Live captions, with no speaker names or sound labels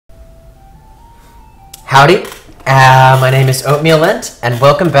Howdy, my name is Oatmeal Lent, and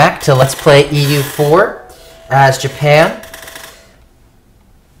welcome back to Let's Play EU4 as Japan.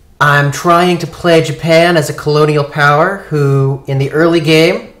 I'm trying to play Japan as a colonial power who, in the early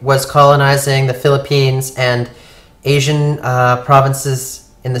game, was colonizing the Philippines and Asian provinces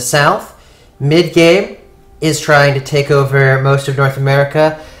in the south. Mid-game is trying to take over most of North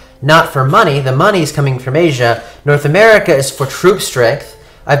America, not for money. The money is coming from Asia. North America is for troop strength.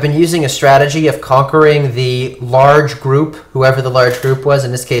 I've been using a strategy of conquering the large group, whoever the large group was, in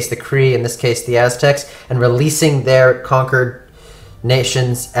this case the Cree, in this case the Aztecs, and releasing their conquered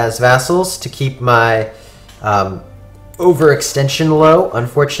nations as vassals to keep my overextension low.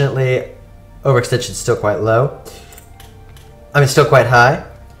 Unfortunately, overextension is still quite low. I mean, still quite high.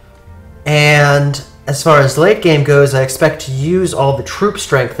 And as far as late game goes, I expect to use all the troop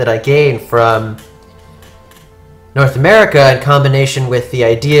strength that I gain from North America in combination with the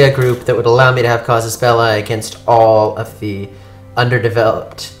idea group that would allow me to have casus belli against all of the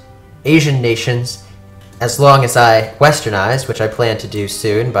underdeveloped Asian nations, as long as I westernize, which I plan to do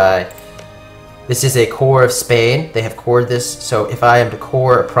soon by... This is a core of Spain. They have cored this, so if I am to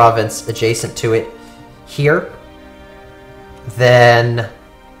core a province adjacent to it here, then...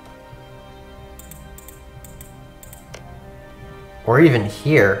 or even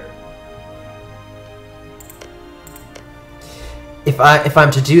here... If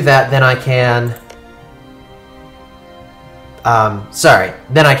I'm to do that, then I can...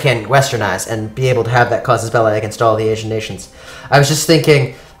 then I can westernize and be able to have that casus belli against all the Asian nations. I was just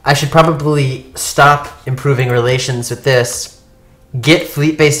thinking I should probably stop improving relations with this, get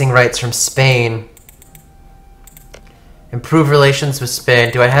fleet-basing rights from Spain, improve relations with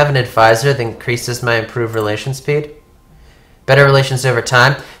Spain. Do I have an advisor that increases my improved relation speed? Better relations over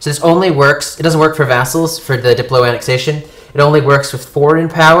time. So this only works, it doesn't work for vassals, for the diplo annexation. It only works with foreign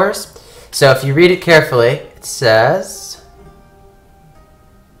powers. So if you read it carefully, it says...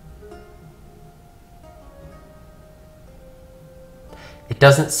 It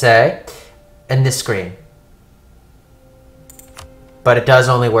doesn't say in this screen. But it does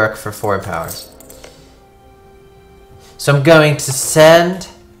only work for foreign powers. So I'm going to send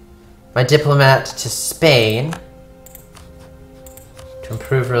my diplomat to Spain to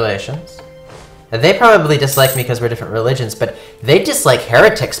improve relations. Now, they probably dislike me because we're different religions, but they dislike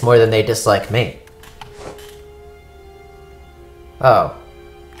heretics more than they dislike me. Oh.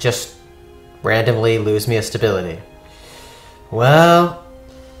 Just randomly lose me a stability. Well...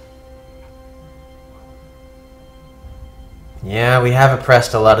 yeah, we have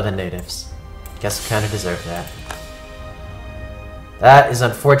oppressed a lot of the natives. Guess we kind of deserve that. That is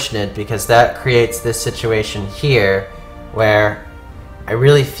unfortunate because that creates this situation here where I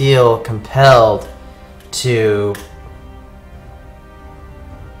really feel compelled to...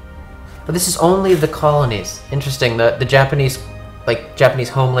 But this is only the colonies. Interesting, the Japanese, Japanese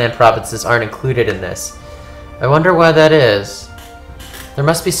homeland provinces aren't included in this. I wonder why that is. There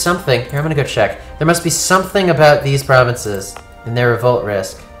must be something. Here, I'm gonna go check. There must be something about these provinces and their revolt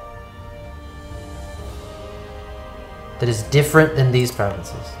risk that is different than these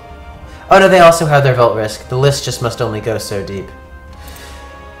provinces. Oh no, they also have their revolt risk. The list just must only go so deep.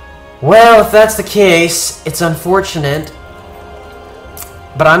 Well, if that's the case, it's unfortunate,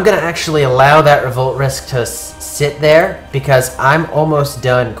 but I'm going to actually allow that revolt risk to sit there because I'm almost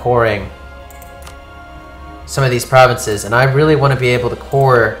done coring some of these provinces, and I really want to be able to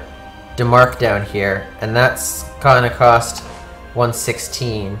core Denmark down here, and that's going to cost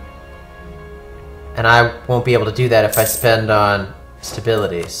 116, and I won't be able to do that if I spend on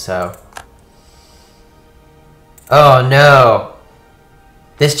stability, so... Oh no!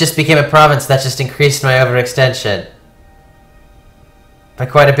 This just became a province that just increased my overextension. By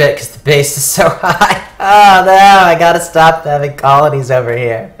quite a bit, because the base is so high. Oh no, I gotta stop having colonies over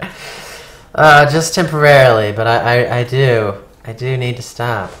here. Just temporarily, but I do need to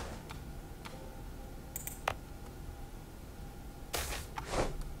stop.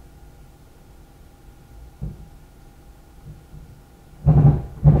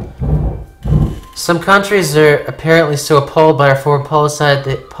 Some countries are apparently so appalled by our foreign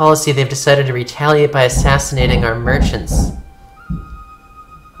policy they've decided to retaliate by assassinating our merchants.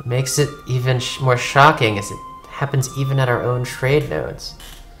 What makes it even more shocking is it happens even at our own trade nodes.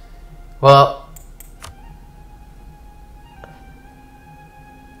 Well,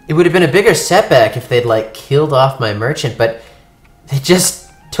 it would have been a bigger setback if they'd, killed off my merchant, but they just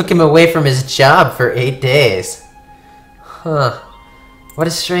took him away from his job for 8 days. Huh. What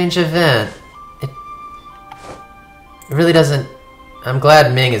a strange event. It really doesn't... I'm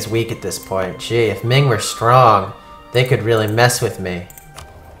glad Ming is weak at this point. Gee, if Ming were strong, they could really mess with me.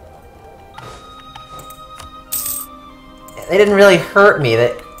 they didn't really hurt me.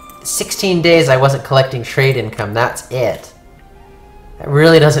 That 16 days I wasn't collecting trade income, that's it. It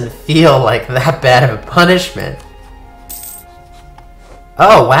really doesn't feel like that bad of a punishment.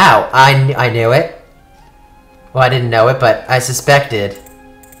 Oh, wow. I knew it. Well, I didn't know it, but I suspected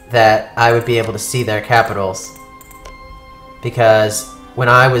that I would be able to see their capitals. Because when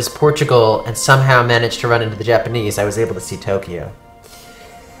I was Portugal and somehow managed to run into the Japanese, I was able to see Tokyo.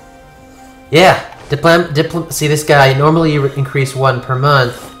 Yeah, see this guy, normally you increase 1 per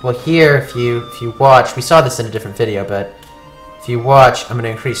month. Well here, if you watch, we saw this in a different video, but if you watch, I'm going to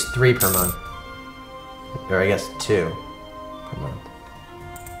increase 3 per month. Or I guess 2 per month.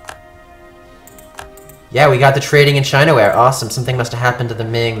 Yeah, we got the trading in Chinaware. Awesome. Something must have happened to the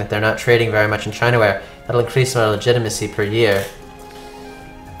Ming that they're not trading very much in Chinaware. That'll increase our legitimacy per year.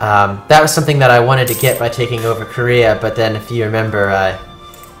 That was something that I wanted to get by taking over Korea, but then if you remember,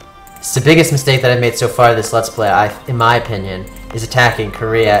 it's the biggest mistake that I've made so far this Let's Play, in my opinion, is attacking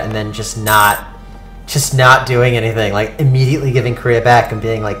Korea and then just not doing anything. Like, immediately giving Korea back and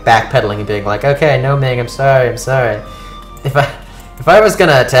being, like, backpedaling and being like, okay, no Ming, I'm sorry. If I was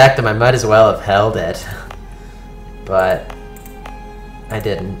gonna attack them, I might as well have held it. But I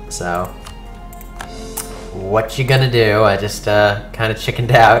didn't, so what you gonna do? I just kind of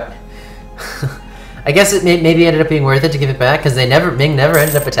chickened out. I guess it maybe ended up being worth it to give it back because Ming never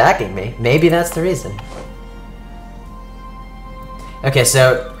ended up attacking me. Maybe that's the reason. Okay,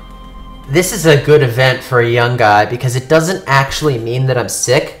 so this is a good event for a young guy because it doesn't actually mean that I'm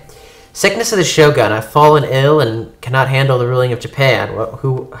sick. Sickness of the Shogun. I've fallen ill and cannot handle the ruling of Japan.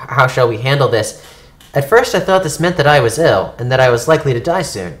 How shall we handle this? At first I thought this meant that I was ill, and that I was likely to die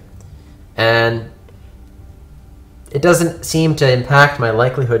soon. And it doesn't seem to impact my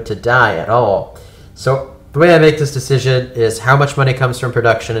likelihood to die at all. So the way I make this decision is how much money comes from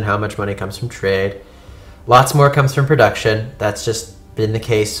production and how much money comes from trade. Lots more comes from production. That's just been the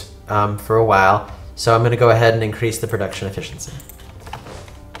case for a while. So I'm going to go ahead and increase the production efficiency.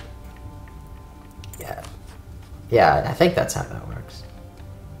 Yeah, I think that's how that works.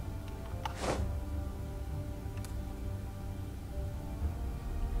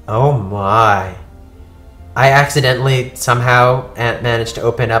 Oh my. I accidentally somehow managed to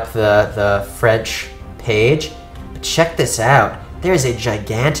open up the French page. But check this out. There's a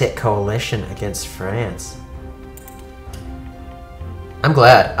gigantic coalition against France. I'm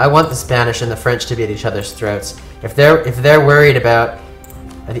glad. I want the Spanish and the French to be at each other's throats. If they're worried about...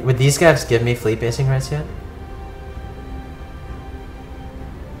 Would these guys give me fleet basing rights yet?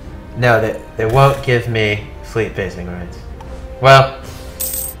 No, they won't give me fleet basing rights. Well,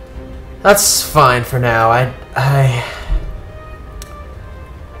 that's fine for now. I'm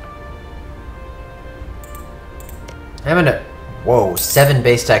gonna... Whoa, 7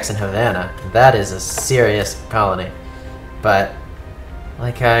 base techs in Havana. That is a serious colony. But,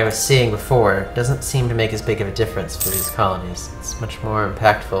 like I was seeing before, it doesn't seem to make as big of a difference for these colonies. It's much more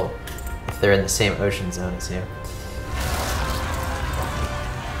impactful if they're in the same ocean zone as you.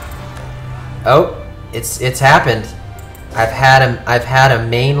 Oh, it's happened. I've had a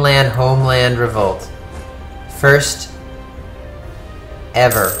mainland homeland revolt. First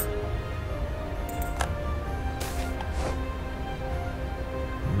ever.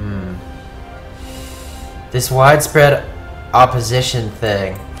 This widespread opposition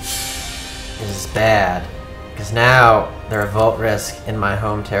thing is bad, because now the revolt risk in my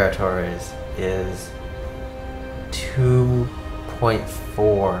home territories is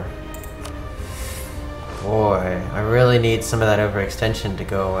 2.4. Boy, I really need some of that overextension to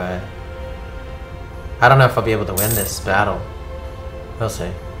go away. I don't know if I'll be able to win this battle. We'll see.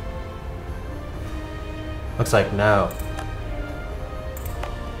 Looks like no.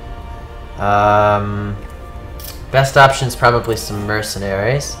 Best option is probably some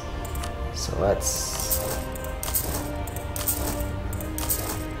mercenaries. So let's...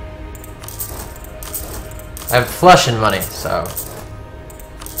 I have flush in money, so...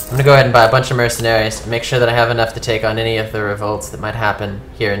 I'm gonna go ahead and buy a bunch of mercenaries and make sure that I have enough to take on any of the revolts that might happen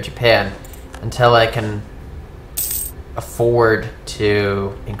here in Japan until I can afford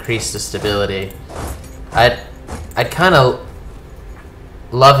to increase the stability. I'd kind of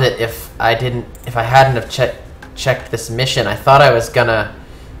love it if I hadn't have checked this mission. I thought I was gonna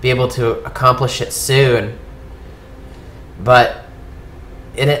be able to accomplish it soon, but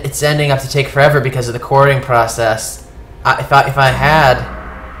it's ending up to take forever because of the courting process. If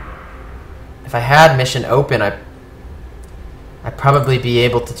I had mission open, I'd probably be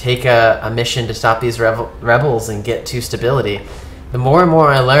able to take a mission to stop these rebels and get to stability. The more and more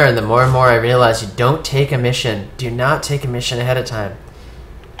I learn, the more and more I realize you don't take a mission. Do not take a mission ahead of time.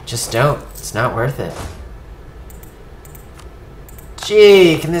 Just don't. It's not worth it.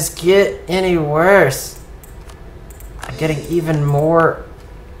 Gee, can this get any worse? I'm getting even more...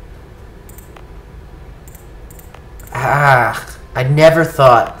 I never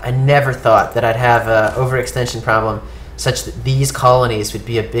thought that I'd have an overextension problem such that these colonies would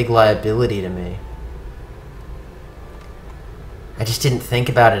be a big liability to me. I just didn't think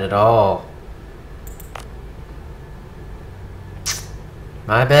about it at all.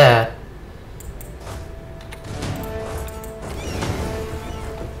 My bad.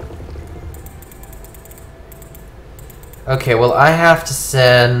 Okay, well, I have to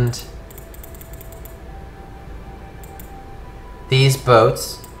send these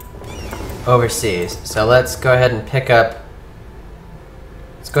boats overseas. So let's go ahead and pick up...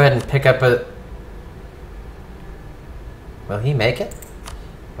 Let's go ahead and pick up a... Will he make it?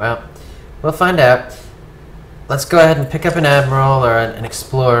 Well, we'll find out. Let's go ahead and pick up an admiral or an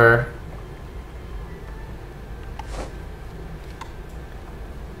explorer.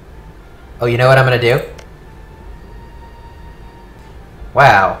 Oh, you know what I'm gonna do?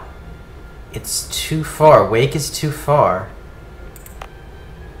 Wow. It's too far. Wake is too far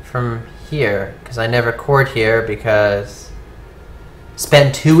from here, because I never cored here because...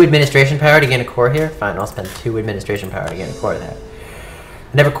 Spend 2 administration power to gain a core here? Fine, I'll spend 2 administration power to gain a core there.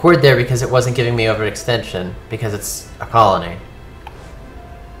 I never cored there because it wasn't giving me overextension, because it's a colony.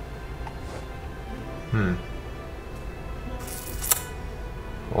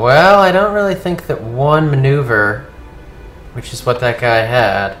 Well, I don't really think that one maneuver, which is what that guy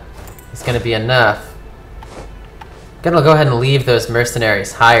had, is going to be enough. I'm going to go ahead and leave those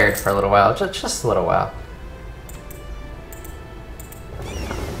mercenaries hired for a little while, just a little while.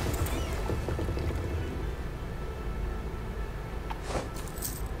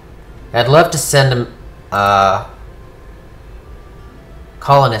 I'd love to send a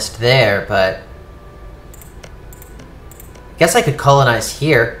colonist there, but I guess I could colonize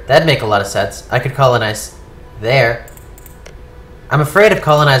here. That'd make a lot of sense. I could colonize there. I'm afraid of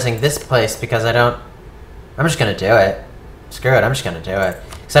colonizing this place because I don't... I'm just gonna do it. Screw it, I'm just gonna do it.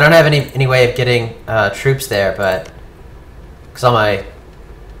 Because I don't have any way of getting troops there, but... Because all my...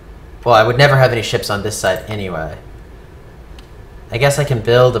 Well, I would never have any ships on this side anyway. I guess I can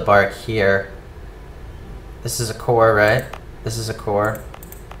build a bark here. This is a core, right? This is a core.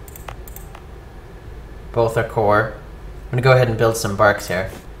 Both are core. I'm gonna go ahead and build some barks here.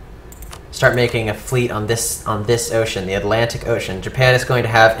 Start making a fleet on this ocean, the Atlantic Ocean. Japan is going to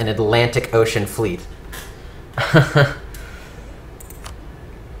have an Atlantic Ocean fleet. I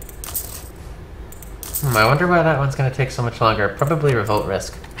wonder why that one's gonna take so much longer. Probably revolt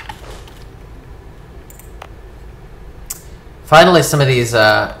risk. Finally, some of these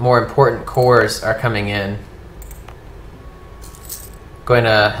more important cores are coming in. Going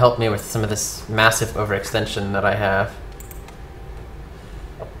to help me with some of this massive overextension that I have.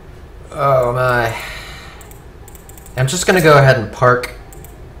 Oh my. I'm just going to go ahead and park.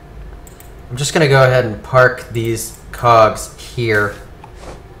 I'm just going to go ahead and park these cogs here.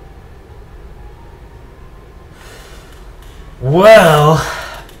 Well,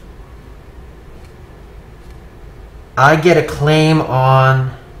 I get a claim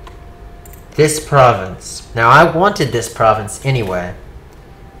on this province. Now, I wanted this province anyway.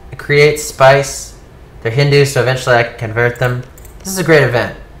 It creates spice. They're Hindu, so eventually I can convert them. This is a great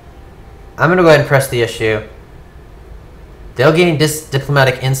event. I'm going to go ahead and press the issue. They'll gain this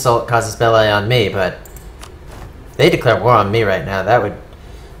diplomatic insult causes belli on me, but if they declare war on me right now, that would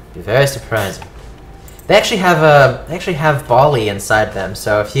be very surprising. They actually have Bali inside them,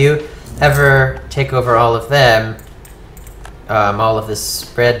 so if you ever take over all of them, all of the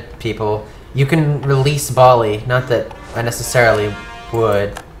spread people, you can release Bali. Not that I necessarily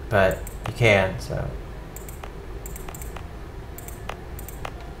would, but you can, so.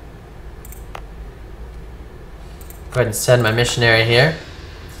 Go ahead and send my missionary here.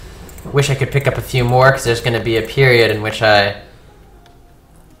 Wish I could pick up a few more, because there's going to be a period in which I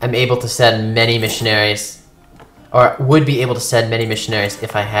am able to send many missionaries, or would be able to send many missionaries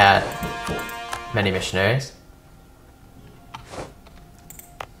if I had many missionaries.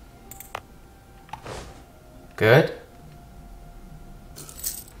 Good.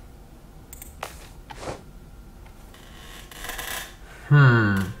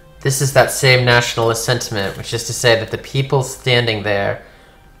 This is that same nationalist sentiment, which is to say that the people standing there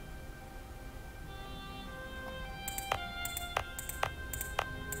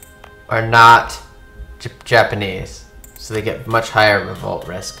are not Japanese, so they get much higher revolt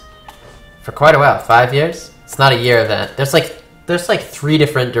risk for quite a while. 5 years? It's not a year event. There's like 3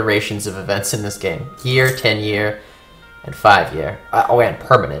 different durations of events in this game: year, 10-year, and 5-year. Oh, and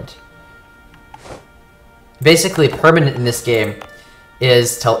permanent. Basically, permanent in this game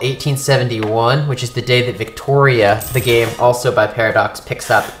is till 1871, which is the day that Victoria, the game also by Paradox,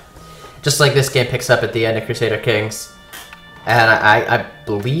 picks up. Just like this game picks up at the end of Crusader Kings. And I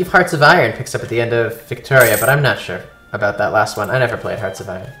believe Hearts of Iron picks up at the end of Victoria, but I'm not sure about that last one. I never played Hearts of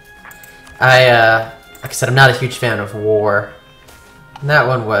Iron. Like I said, I'm not a huge fan of War. And that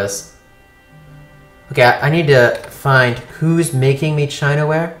one was... Okay, I need to find who's making me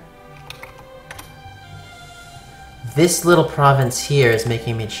Chinaware. This little province here is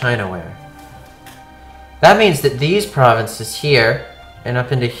making me Chinaware. That means that these provinces here and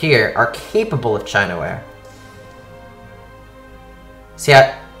up into here are capable of Chinaware. See,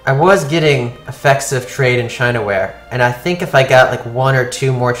 I was getting effects of trade in Chinaware, and I think if I got like 1 or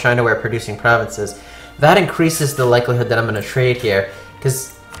 2 more Chinaware producing provinces, that increases the likelihood that I'm going to trade here,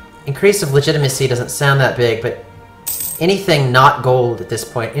 because increase of legitimacy doesn't sound that big, but anything not gold at this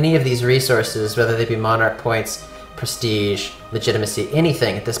point, any of these resources, whether they be monarch points, prestige, legitimacy,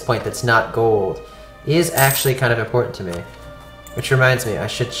 anything at this point that's not gold, is actually kind of important to me. Which reminds me, I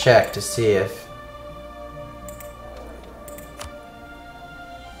should check to see if...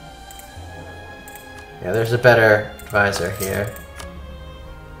 Yeah, there's a better advisor here.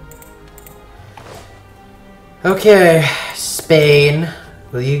 Okay, Spain.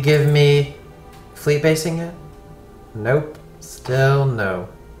 Will you give me fleet basing yet? Nope. Still no.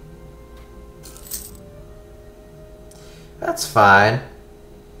 That's fine.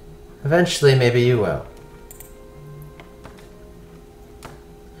 Eventually, maybe you will.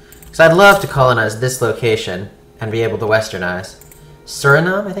 Because I'd love to colonize this location and be able to westernize.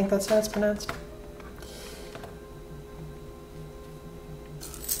 Suriname, I think that's how it's pronounced.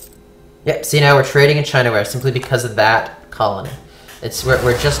 Yep, see now we're trading in Chinaware simply because of that colony.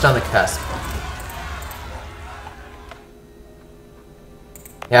 We're just on the cusp.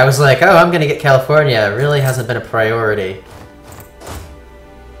 Yeah, I was like, oh, I'm gonna get California. It really hasn't been a priority.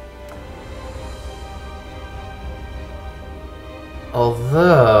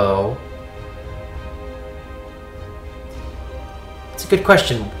 Although... It's a good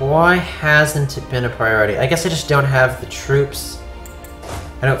question. Why hasn't it been a priority? I guess I just don't have the troops.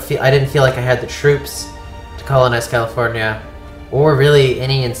 I didn't feel like I had the troops to colonize California, or really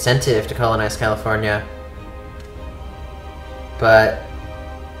any incentive to colonize California. But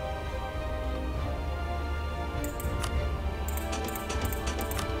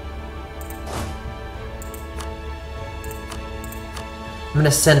I'm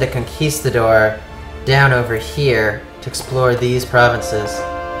gonna send a conquistador down over here to explore these provinces.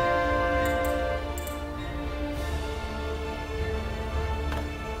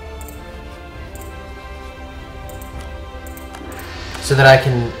 So that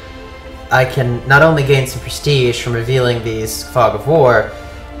I can not only gain some prestige from revealing these Fog of War,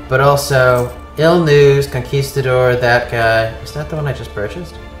 but also ill news, conquistador, that guy. Is that the one I just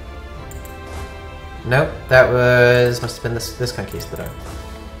purchased? Nope, that must have been this conquistador.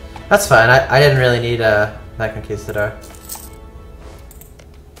 That's fine. I didn't really need that conquistador.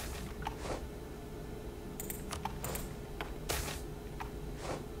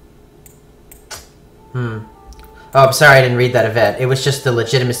 Oh, I'm sorry I didn't read that event. It was just the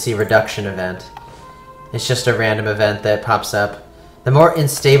legitimacy reduction event. It's just a random event that pops up. The more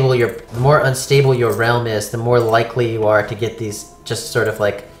unstable your realm is, the more likely you are to get these just sort of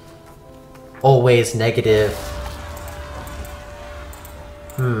like always negative.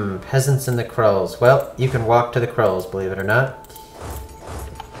 Peasants and the Krulls. Well, you can walk to the Krulls, believe it or not.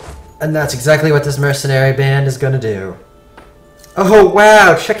 And that's exactly what this mercenary band is gonna do. Oh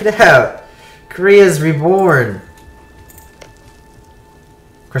wow, check it out! Korea's reborn!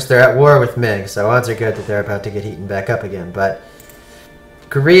 Of course, they're at war with Ming, so odds are good that they're about to get eaten back up again, but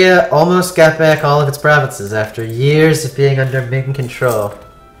Korea almost got back all of its provinces after years of being under Ming control.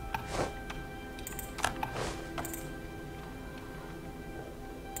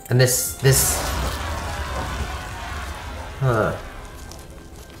 And this... Huh.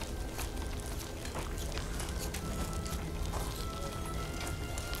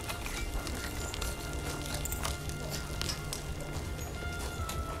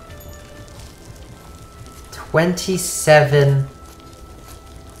 $27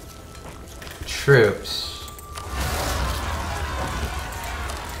 troops.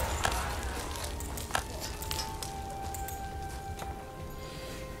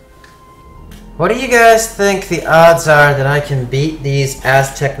 What do you guys think the odds are that I can beat these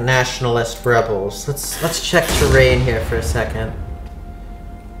Aztec nationalist rebels? Let's check terrain here for a second.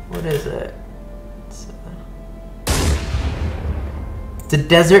 What is it? It's a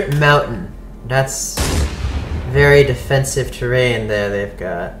desert mountain. That's very defensive terrain there they've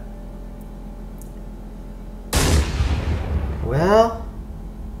got. Well,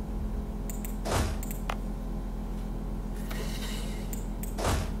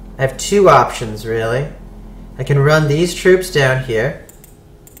 I have two options, really. I can run these troops down here.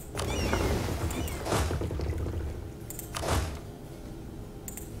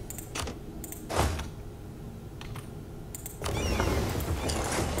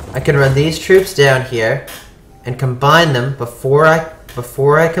 I can run these troops down here and combine them before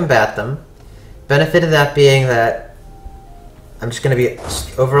I combat them. Benefit of that being that I'm just going to be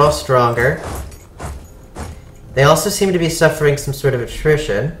overall stronger. They also seem to be suffering some sort of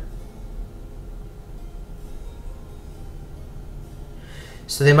attrition.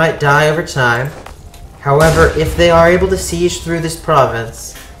 So they might die over time. However, if they are able to siege through this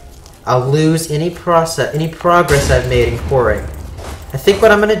province, I'll lose any progress I've made in coring. I think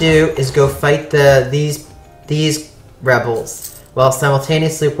what I'm going to do is go fight these rebels while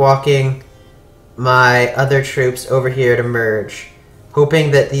simultaneously walking my other troops over here to merge,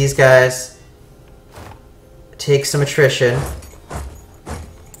 hoping that these guys take some attrition.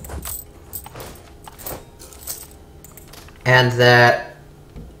 And that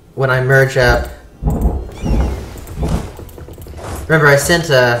when I merge up... Remember, I sent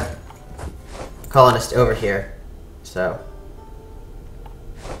a colonist over here, so...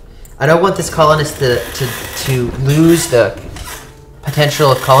 I don't want this colonist to lose the potential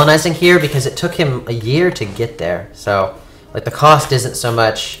of colonizing here because it took him a year to get there. So, like, the cost isn't so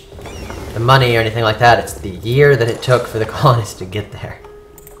much the money or anything like that, it's the year that it took for the colonist to get there.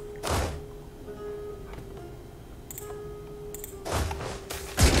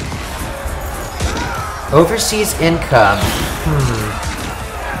 Overseas income.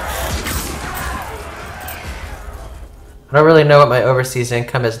 I don't really know what my overseas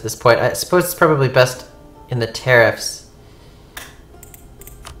income is at this point. I suppose it's probably best in the tariffs.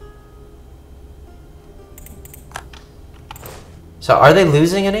 So are they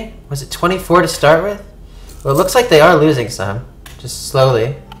losing any? Was it 24 to start with? Well, it looks like they are losing some. Just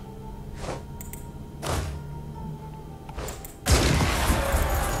slowly.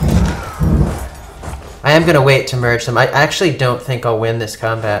 I am going to wait to merge them. I actually don't think I'll win this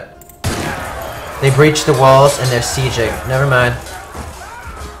combat. They breached the walls and they're sieging. Never mind.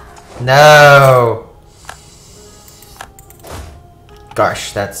 No!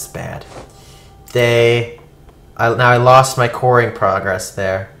 Gosh, that's bad. Now I lost my coring progress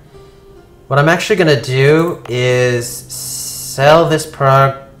there. What I'm actually gonna do is sell this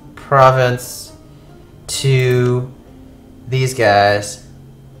province to these guys.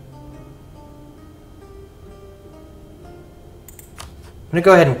 I'm gonna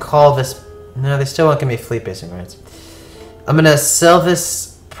go ahead and call this... No, they still won't give me fleet basing rights. I'm gonna sell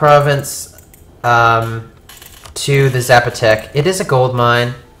this province to the Zapotec. It is a gold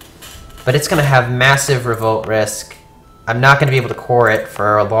mine, but it's gonna have massive revolt risk. I'm not gonna be able to core it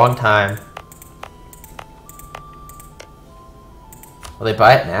for a long time. Will they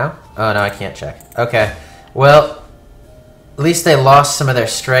buy it now? Oh no, I can't check. Okay, well, at least they lost some of their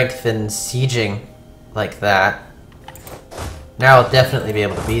strength in sieging like that. Now I'll definitely be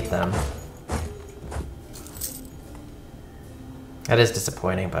able to beat them. That is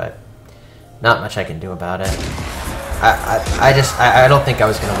disappointing, but not much I can do about it. I don't think I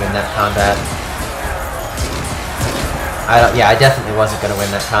was going to win that combat. I definitely wasn't going to win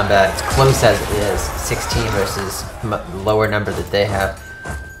that combat. It's close as it is. 16 versus lower number that they have.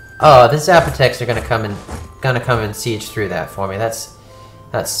 Oh, the Zapotecs are going to come and siege through that for me. That's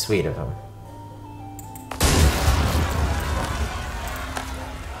sweet of them.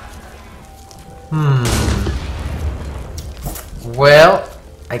 Well,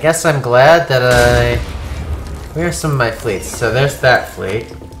 I guess I'm glad that where's some of my fleets? So there's that fleet.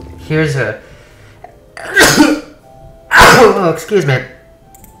 Here's a... Oh, excuse me.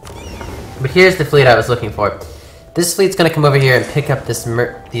 But here's the fleet I was looking for. This fleet's gonna come over here and pick up these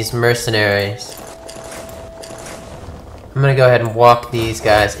mercenaries. I'm gonna go ahead and walk these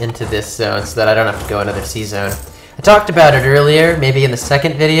guys into this zone so that I don't have to go another sea zone. I talked about it earlier, maybe in the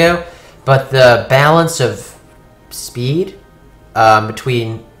second video, but the balance of speed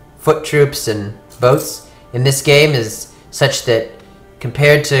between foot troops and boats in this game is such that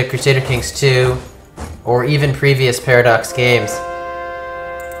compared to Crusader Kings 2 or even previous Paradox games,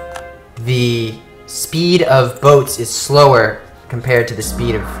 the speed of boats is slower compared to the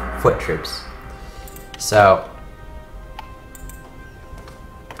speed of foot troops. So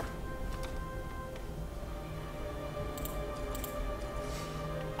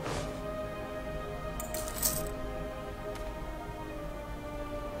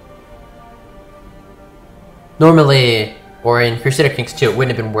normally, or in Crusader Kings 2, it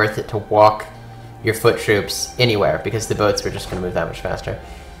wouldn't have been worth it to walk your foot troops anywhere because the boats were just going to move that much faster.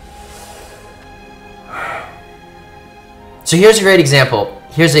 So here's a great example.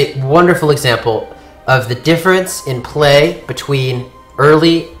 here's a wonderful example of the difference in play between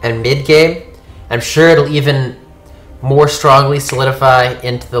early and mid-game. I'm sure it'll even more strongly solidify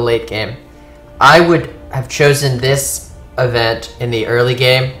into the late game. I would have chosen this event in the early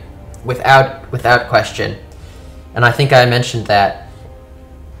game without question, and I think I mentioned that.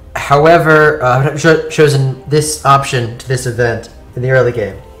 However, I would have chosen this option to this event in the early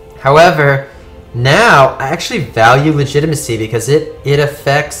game. However, now I actually value legitimacy because it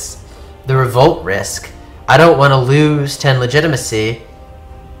affects the revolt risk. I don't want to lose 10 legitimacy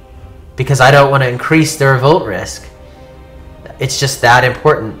because I don't want to increase the revolt risk. It's just that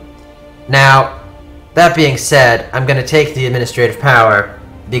important. Now, that being said, I'm going to take the administrative power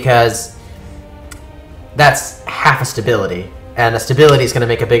because that's half a stability, and a stability is going to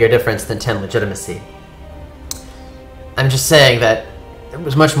make a bigger difference than 10 legitimacy. I'm just saying that it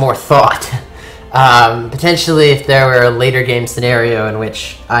was much more thought. Potentially, if there were a later game scenario in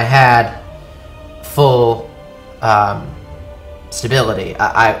which I had full stability,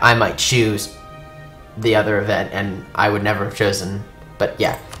 I might choose the other event, and I would never have chosen. But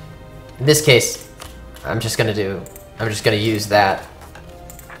yeah, in this case, I'm just gonna use that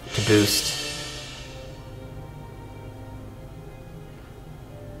to boost.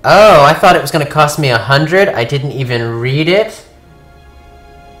 Oh, I thought it was gonna cost me 100. I didn't even read it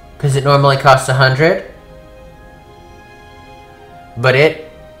because it normally costs 100, but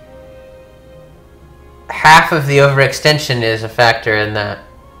half of the overextension is a factor in that.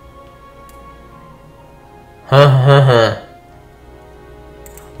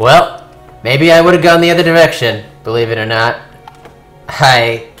 Well, maybe I would have gone the other direction, believe it or not.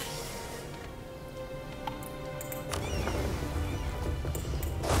 I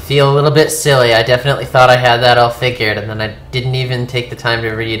feel a little bit silly. I definitely thought I had that all figured, and then I didn't even take the time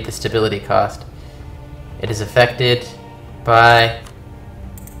to read the stability cost. It is affected by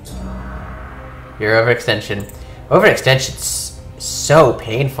your overextension. Overextension's so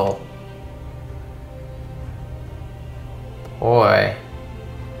painful. Boy.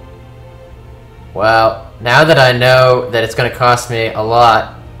 Well, now that I know that it's going to cost me a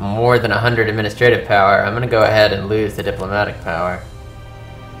lot more than 100 administrative power, I'm going to go ahead and lose the diplomatic power.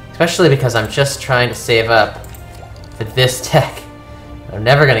 Especially because I'm just trying to save up for this tech. I'm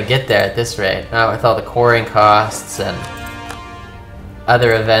never going to get there at this rate. Not with all the coring costs and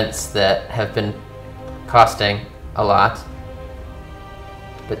other events that have been costing a lot.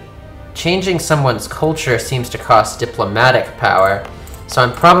 But changing someone's culture seems to cost diplomatic power, so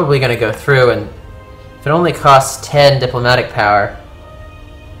I'm probably going to go through, and if it only costs 10 diplomatic power,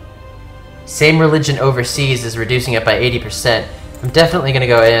 same religion overseas is reducing it by 80%. I'm definitely going to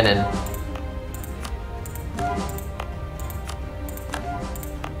go in and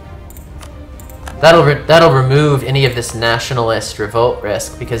that'll remove any of this nationalist revolt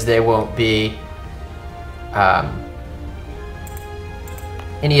risk, because they won't be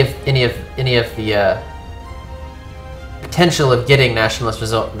any of the potential of getting nationalist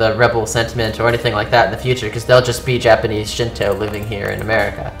the rebel sentiment or anything like that in the future, because they'll just be Japanese Shinto living here in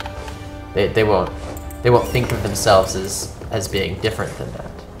America. They won't think of themselves as being different than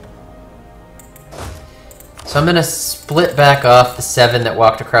that. So I'm gonna split back off the 7 that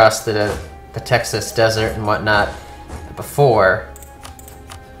walked across the Texas desert and whatnot before.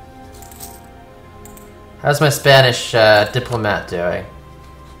 How's my Spanish diplomat doing?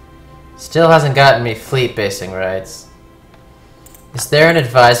 Still hasn't gotten me fleet basing rights. Is there an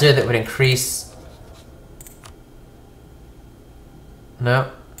advisor that would increase?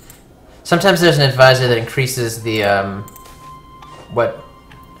 No. Sometimes there's an advisor that increases the what?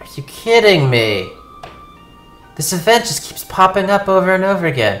 Are you kidding me? This event just keeps popping up over and over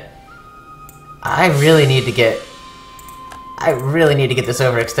again. I really need to get this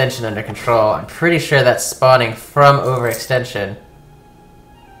overextension under control. I'm pretty sure that's spawning from overextension.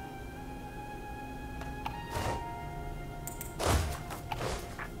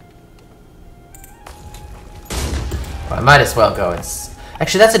 Well, I might as well go and...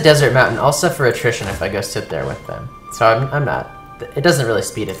 Actually, that's a desert mountain, also for attrition if I go sit there with them. So I'm not... It doesn't really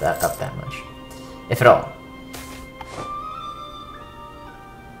speed it up that much. If at all.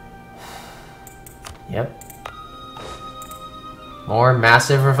 Yep. More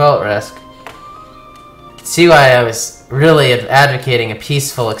massive revolt risk. You can see why I was really advocating a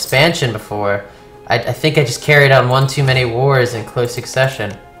peaceful expansion before. I think I just carried on one too many wars in close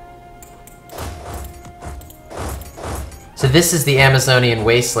succession. So this is the Amazonian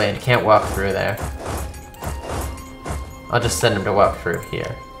wasteland. Can't walk through there. I'll just send him to walk through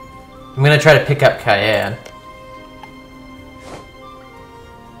here. I'm gonna try to pick up Cayenne.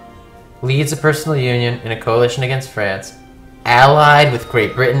 Leads a personal union in a coalition against France. allied with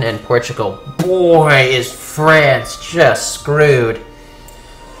Great Britain and Portugal. Boy, is France just screwed.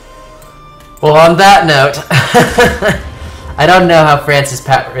 Well, on that note, I don't know how France's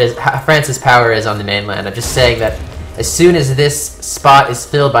power is on the mainland. I'm just saying that as soon as this spot is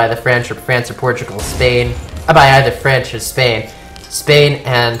filled by France or Portugal, Spain, by either France or Spain, Spain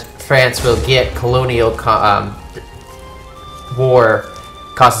and France will get colonial war,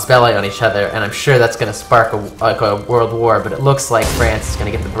 casus belli on each other, and I'm sure that's going to spark a world war. But it looks like France is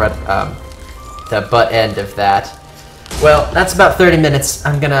going to get the butt end of that. Well, that's about 30 minutes.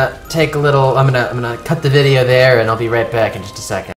 I'm gonna take a little. I'm gonna cut the video there, and I'll be right back in just a second.